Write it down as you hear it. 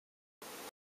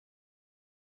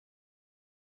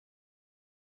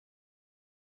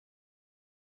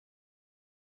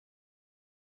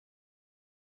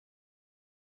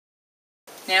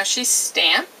Now she's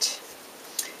stamped,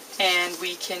 and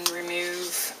we can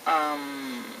remove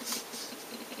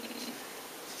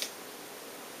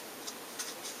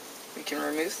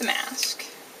the mask.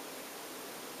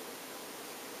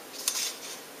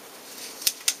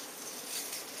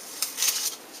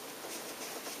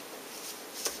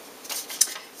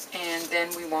 And then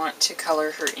we want to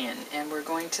color her in, and we're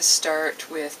going to start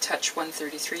with Touch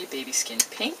 133 Baby Skin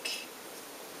Pink.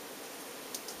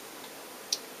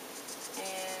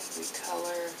 And we color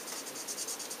her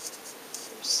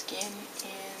skin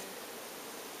in.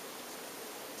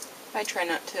 I try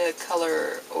not to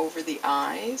color over the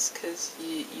eyes, because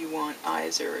you want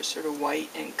eyes that are sort of white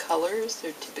and colors.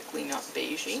 They're typically not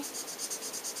beigey.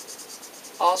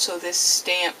 Also, this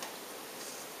stamp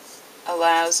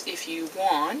allows, if you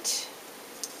want,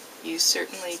 you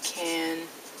certainly can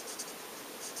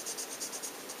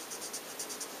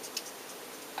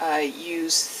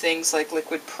use things like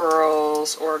liquid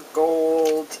pearls or a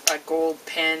gold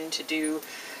pen to do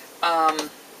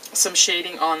some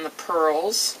shading on the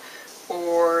pearls,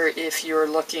 or if you're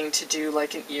looking to do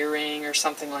like an earring or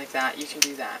something like that, you can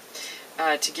do that.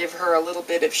 To give her a little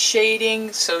bit of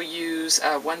shading, so use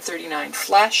 139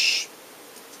 Flesh,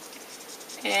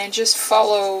 and just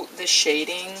follow the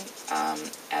shading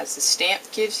as the stamp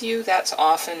gives you. That's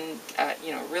often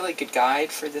you know, a really good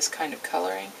guide for this kind of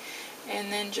coloring.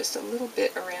 And then just a little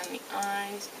bit around the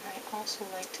eyes, and I also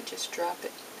like to just drop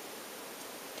it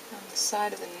on the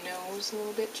side of the nose a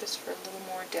little bit, just for a little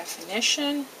more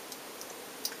definition.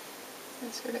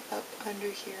 And sort of up under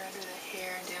here, under the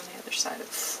hair, and down the other side of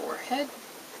the forehead.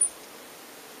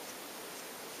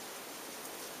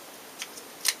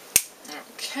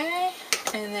 Okay,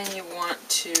 and then you want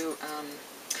to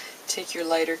take your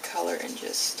lighter color and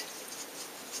just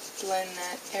blend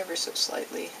that ever so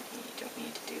slightly. You don't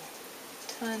need to do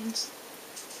tons.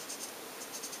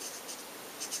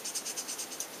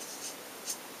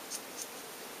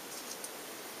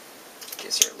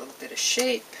 Gives her a little bit of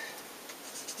shape.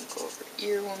 We'll go over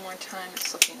ear one more time.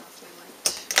 It's looking awfully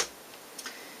light.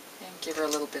 And give her a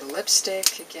little bit of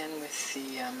lipstick, again with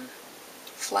the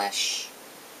Flesh.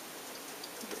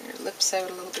 Bring her lips out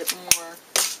a little bit more.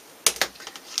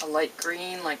 A light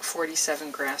green, like 47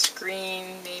 Grass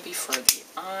Green, maybe for the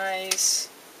eyes.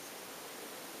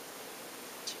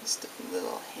 Just a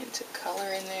little hint of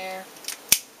color in there.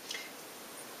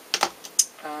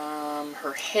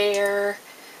 Her hair,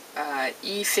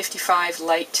 E55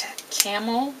 Light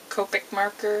Camel Copic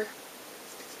marker,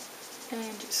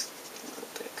 and just a little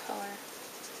bit of color.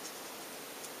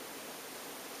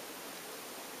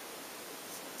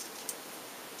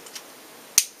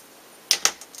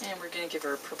 And we're going to give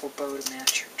her a purple bow to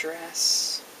match her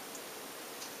dress.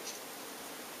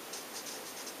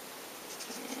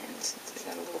 And since I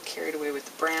got a little carried away with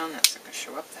the brown, that's not going to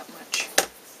show up that much.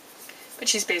 But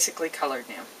she's basically colored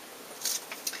now.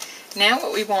 Now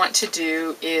what we want to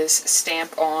do is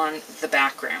stamp on the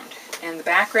background. And the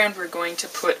background we're going to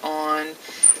put on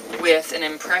with an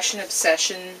Impression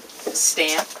Obsession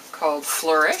stamp called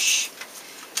Flourish,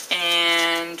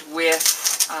 and with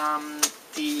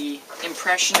the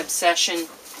Impression Obsession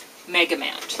Mega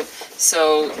Mount.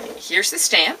 So here's the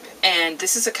stamp, and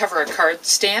this is a cover a card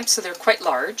stamp, so they're quite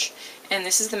large, and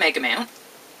this is the Mega Mount.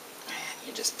 And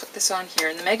you just put this on here,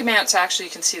 and the Mega Mount's actually,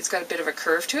 you can see it's got a bit of a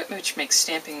curve to it, which makes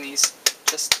stamping these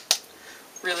just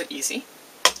really easy.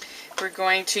 We're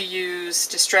going to use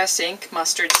Distress Ink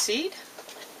Mustard Seed.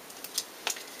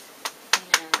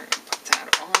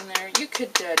 You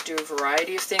could do a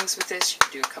variety of things with this. You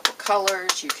could do a couple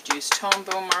colors. You could use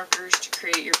Tombow markers to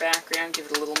create your background, give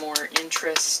it a little more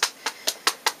interest.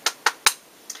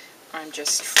 I'm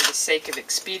just, for the sake of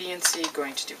expediency,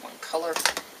 going to do one color.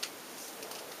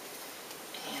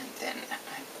 And then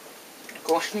I'm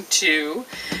going to,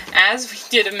 as we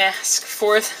did a mask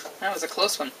for, that was a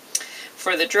close one,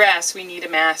 for the dress, we need a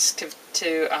mask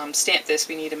to stamp this.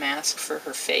 We need a mask for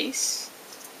her face.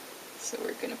 So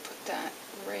we're going to put that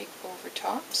right over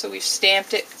top. So we've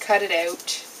stamped it, cut it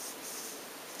out.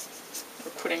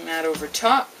 We're putting that over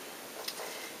top.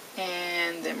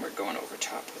 And then we're going over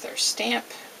top with our stamp.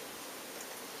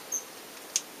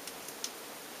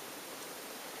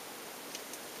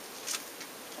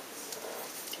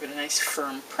 Give it a nice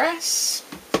firm press.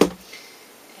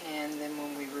 And then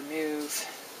when we remove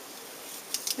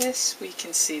this, we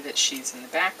can see that she's in the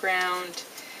background,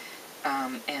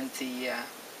 and the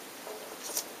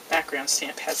background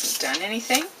stamp hasn't done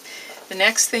anything. The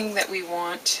next thing that we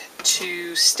want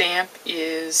to stamp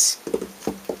is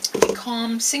the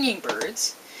Calm Singing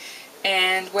Birds.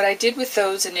 And what I did with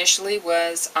those initially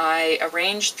was I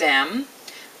arranged them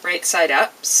right side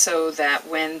up, so that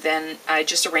when then I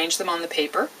just arrange them on the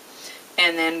paper,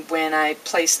 and then when I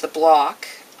place the block,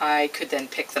 I could then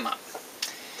pick them up.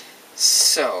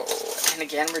 So, and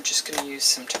again, we're just going to use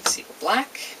some Tuxedo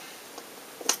Black.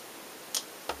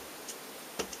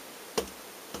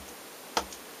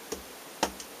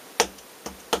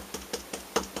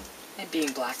 And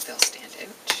being black, they'll stand out.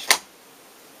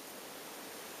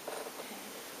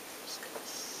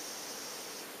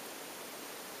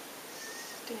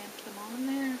 Stamp them on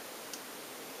there.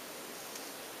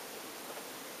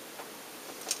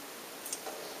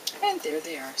 And there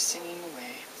they are, singing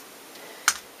away.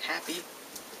 Happy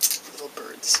little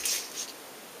birds.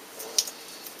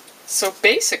 So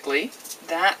basically,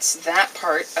 that's that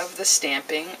part of the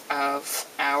stamping of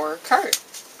our card.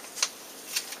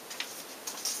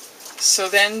 So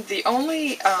then the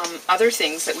only other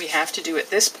things that we have to do at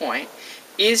this point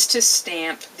is to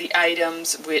stamp the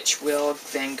items which will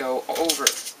then go over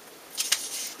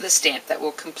the stamp that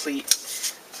will complete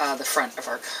the front of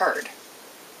our card.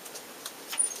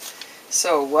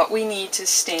 So what we need to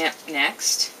stamp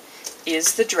next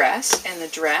is the dress, and the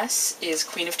dress is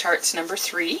Queen of Tarts number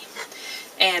 3.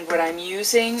 And what I'm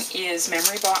using is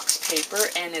memory box paper,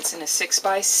 and it's in a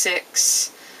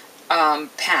 6x6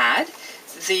 pad.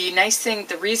 The nice thing,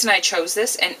 the reason I chose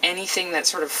this, and anything that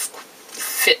sort of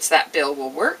fits that bill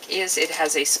will work, is it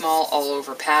has a small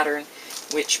all-over pattern,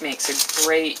 which makes a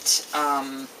great,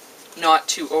 not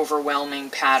too overwhelming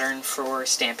pattern for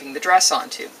stamping the dress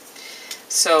onto.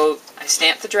 So I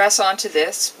stamped the dress onto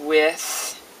this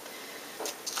with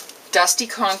Dusty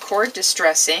Concord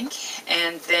Distress Ink,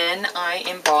 and then I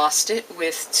embossed it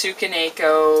with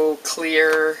Tsukaneko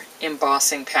Clear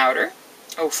Embossing Powder,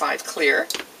 05 Clear.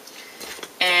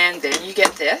 And then you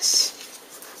get this,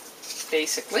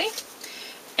 basically.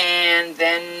 And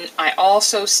then I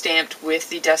also stamped with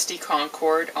the Dusty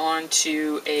Concord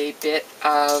onto a bit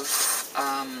of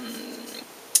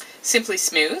Simply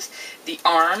Smooth. The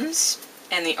arms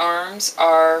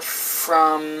are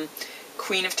from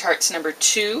Queen of Tarts number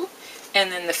 2,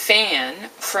 and then the fan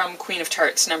from Queen of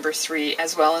Tarts number 3,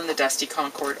 as well in the Dusty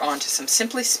Concord, onto some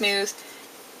Simply Smooth,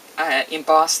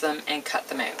 emboss them, and cut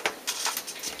them out.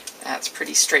 That's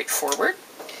pretty straightforward.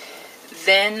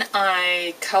 Then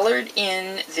I colored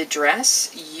in the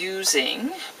dress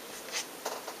using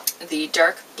the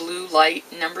dark blue light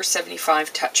number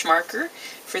 75 touch marker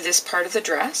for this part of the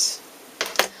dress.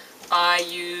 I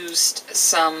used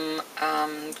some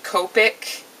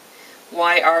Copic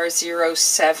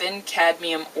YR07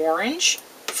 cadmium orange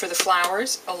for the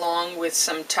flowers, along with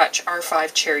some Touch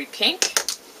R5 cherry pink,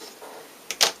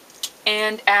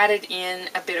 and added in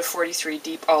a bit of 43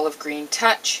 deep olive green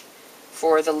touch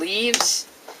for the leaves.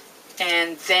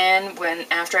 And then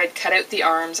after I'd cut out the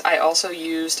arms, I also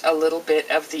used a little bit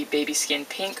of the baby skin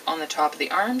pink on the top of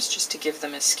the arms just to give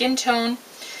them a skin tone.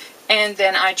 And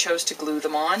then I chose to glue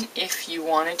them on. If you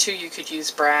wanted to, you could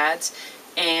use brads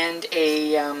and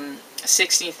a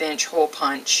 16th inch hole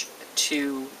punch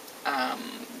to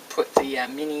put the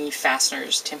mini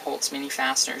fasteners, Tim Holtz mini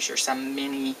fasteners, or some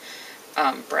mini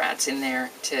brads in there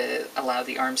to allow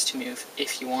the arms to move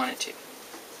if you wanted to.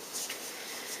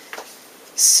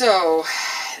 So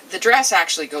the dress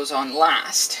actually goes on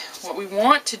last. What we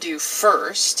want to do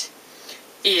first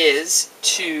is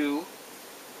to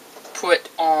put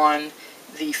on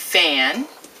the fan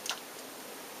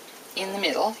in the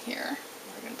middle here.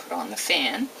 We're going to put on the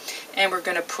fan, and we're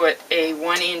going to put a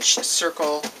 1-inch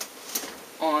circle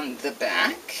on the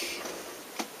back.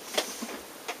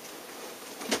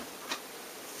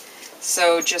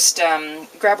 So just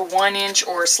grab a 1-inch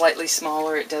or slightly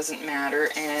smaller, it doesn't matter,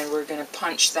 and we're going to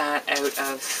punch that out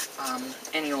of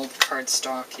any old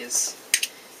cardstock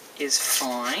is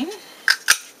fine.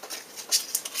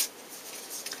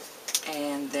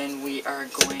 And then we are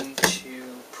going to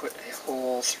put a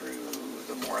hole through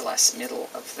the more or less middle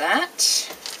of that.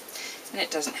 And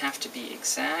it doesn't have to be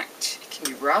exact. It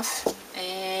can be rough,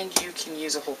 and you can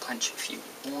use a hole punch if you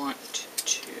want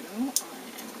to. I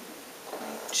am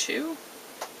going to.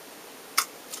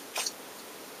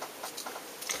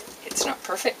 It's not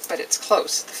perfect, but it's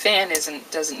close. The fan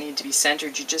doesn't need to be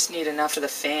centered. You just need enough of the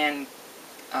fan.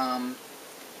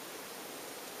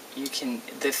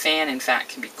 The fan, in fact,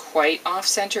 can be quite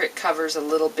off-center. It covers a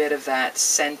little bit of that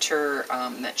center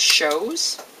that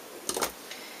shows.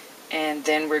 And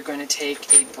then we're going to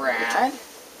take a brad.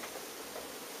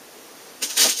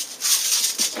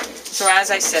 So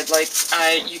as I said,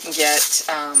 you can get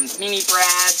mini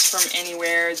brads from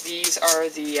anywhere. These are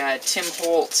the Tim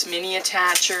Holtz mini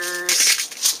attachers.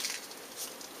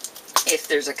 If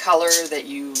there's a color that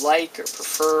you like or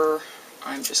prefer,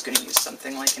 I'm just going to use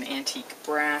something like an antique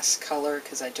brass color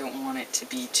because I don't want it to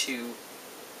be too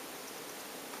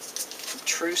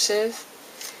obtrusive.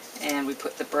 And we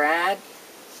put the brad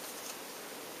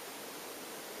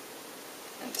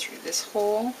and through this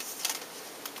hole.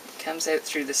 It comes out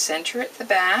through the center at the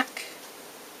back,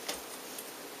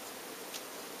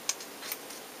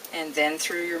 and then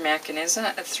through your mechanism,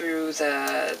 through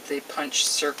the punch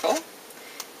circle.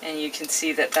 And you can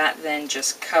see that that then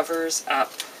just covers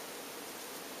up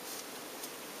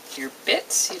your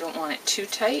bits. You don't want it too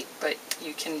tight, but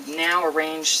you can now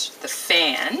arrange the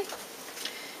fan,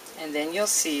 and then you'll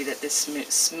see that this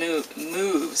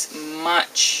moves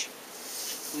much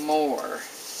more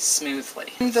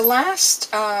smoothly. And the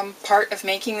last part of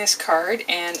making this card,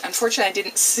 and unfortunately I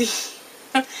didn't see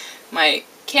my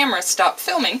camera stop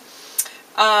filming,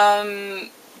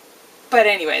 but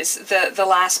anyways, the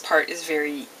last part is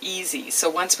very easy. So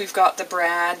once we've got the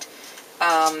brad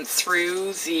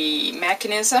through the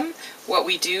mechanism, what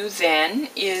we do then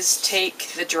is take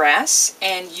the dress,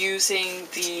 and using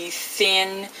the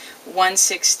thin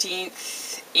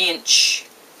 1/16 inch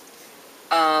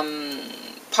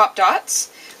pop dots,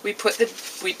 we put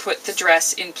the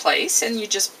dress in place, and you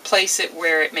just place it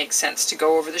where it makes sense to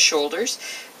go over the shoulders.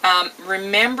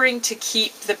 Remembering to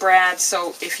keep the brad,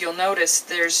 so if you'll notice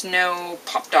there's no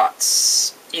pop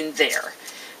dots in there.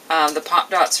 The pop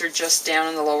dots are just down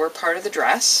in the lower part of the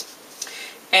dress.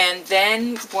 And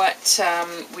then what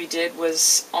we did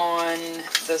was, on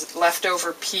the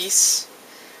leftover piece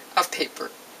of paper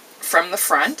from the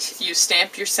front, you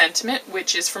stamp your sentiment,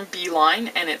 which is from Beeline,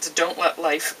 and it's "Don't let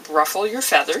life ruffle your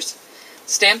feathers."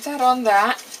 Stamp that on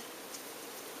that.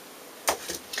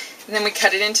 And then we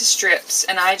cut it into strips,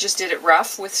 and I just did it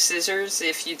rough with scissors.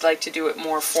 If you'd like to do it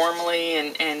more formally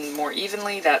and more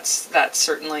evenly, that's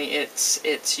certainly, it's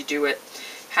you do it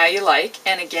how you like.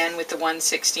 And again, with the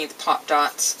 1/16 pop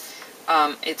dots,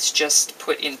 it's just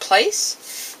put in place.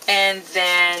 And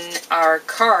then our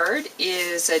card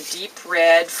is a deep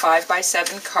red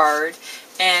 5x7 card,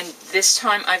 and this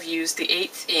time I've used the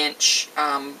 1/8 inch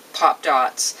pop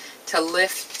dots to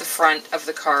lift the front of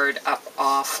the card up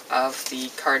off of the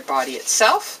card body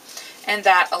itself, and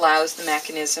that allows the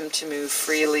mechanism to move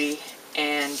freely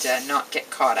and not get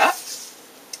caught up.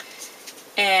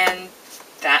 And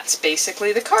that's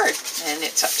basically the card, and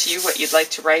it's up to you what you'd like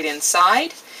to write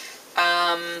inside.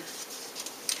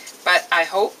 But I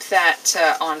hope that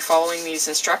on following these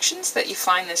instructions that you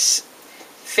find this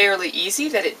fairly easy,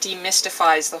 that it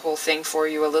demystifies the whole thing for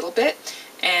you a little bit,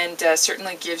 and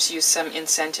certainly gives you some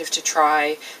incentive to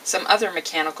try some other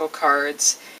mechanical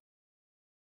cards